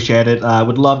 Greatly appreciate it.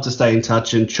 Would love to stay in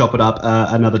touch and chop it up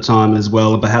another time as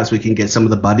well. And perhaps we can get some of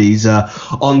the buddies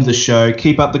on the show.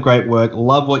 Keep up the great work.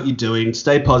 Love what you're doing.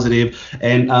 Stay positive.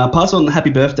 And pass on the happy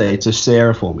birthday to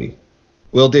Sarah for me.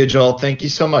 Will do, Joel. Thank you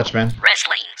so much, man.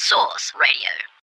 Wrestling.